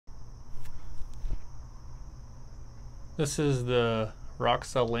This is the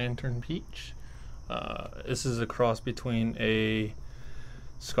Roxa Lantern Peach. This is a cross between a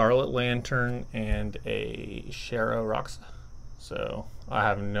Scarlet Lantern and a Shara Roxa. So I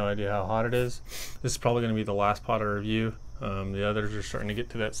have no idea how hot it is. This is probably going to be the last pot I review. The others are starting to get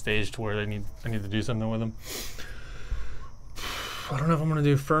to that stage to where I need to do something with them. I don't know if I'm going to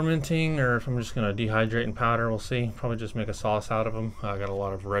do fermenting or if I'm just going to dehydrate and powder. We'll see. Probably just make a sauce out of them. I got a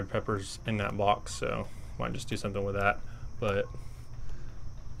lot of red peppers in that box, so might just do something with that. But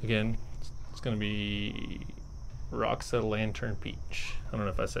again, it's going to be Roxa Lantern Peach. I don't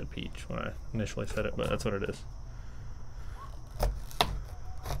know if I said peach when I initially said it, but that's what it is.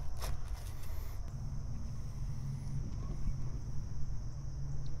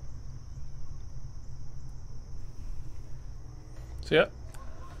 So yeah,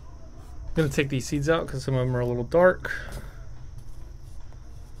 I'm going to take these seeds out because some of them are a little dark.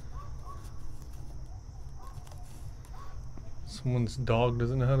 Someone's dog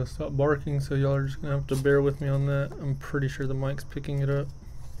doesn't know how to stop barking, so y'all are just going to have to bear with me on that. I'm pretty sure the mic's picking it up.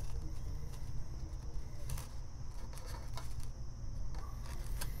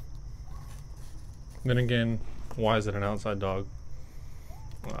 Then again, why is it an outside dog?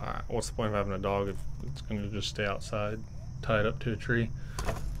 What's the point of having a dog if it's going to just stay outside, tied up to a tree?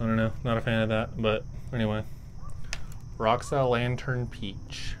 I don't know, not a fan of that, but anyway. Roxa Lantern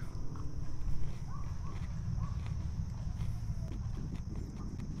Peach.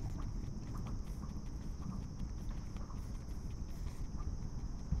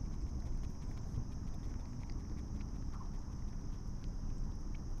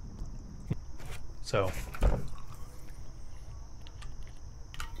 So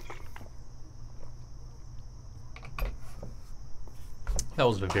that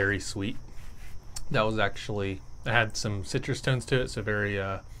was very sweet. That was actually, it had some citrus tones to it, so very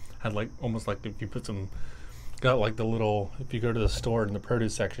had like almost like if you put some, got like the little, if you go to the store in the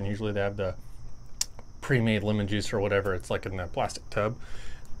produce section, usually they have the pre-made lemon juice or whatever. It's like in the plastic tub.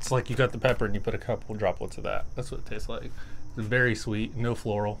 It's like you got the pepper and you put a couple droplets of that. That's what it tastes like. It's very sweet, no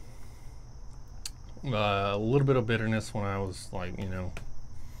floral. A little bit of bitterness when I was like, you know,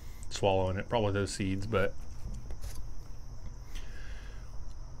 swallowing it, probably those seeds, but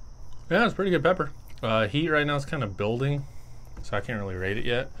yeah, it's pretty good pepper. Heat right now is kind of building, so I can't really rate it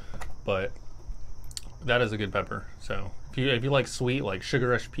yet, but that is a good pepper. So if you like sweet, like Sugar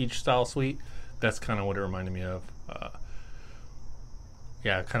Rush Peach style sweet, that's kind of what it reminded me of.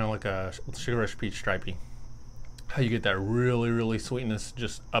 Yeah, kind of like a Sugar Rush Peach stripey. How you get that really sweetness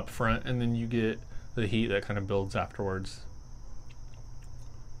just up front, and then you get the heat that kind of builds afterwards.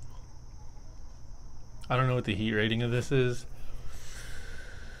 I don't know what the heat rating of this is.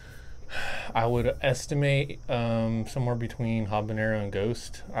 I would estimate somewhere between Habanero and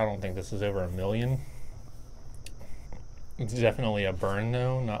Ghost. I don't think this is over 1 million. It's definitely a burn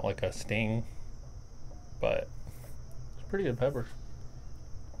though, not like a sting, but it's pretty good pepper.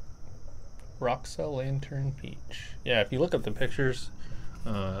 Roxa Lantern Peach. Yeah, if you look up the pictures,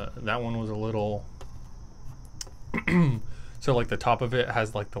 that one was a little so like the top of it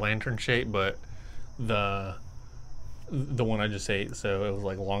has like the lantern shape, but the one I just ate, so it was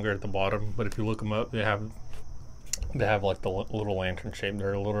like longer at the bottom. But if you look them up, they have like the little lantern shape.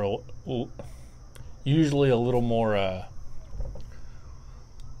 They're a little, usually a little more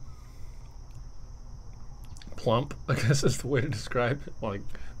plump, I guess is the way to describe it. Like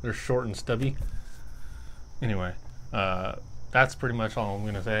they're short and stubby. Anyway, that's pretty much all I'm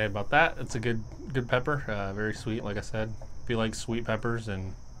gonna say about that. It's a good pepper, very sweet. Like I said, if you like sweet peppers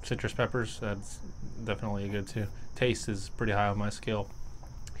and citrus peppers, that's definitely a good too. Taste is pretty high on my scale.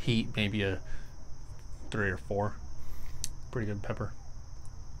 Heat maybe a 3 or 4. Pretty good pepper.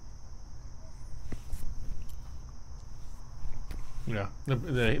 Yeah,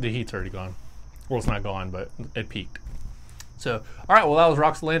 the heat's already gone. Well, it's not gone, but it peaked. So, all right, well, that was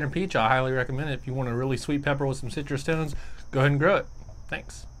Roxa Lantern Peach. I highly recommend it. If you want a really sweet pepper with some citrus tones, go ahead and grow it.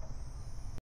 Thanks.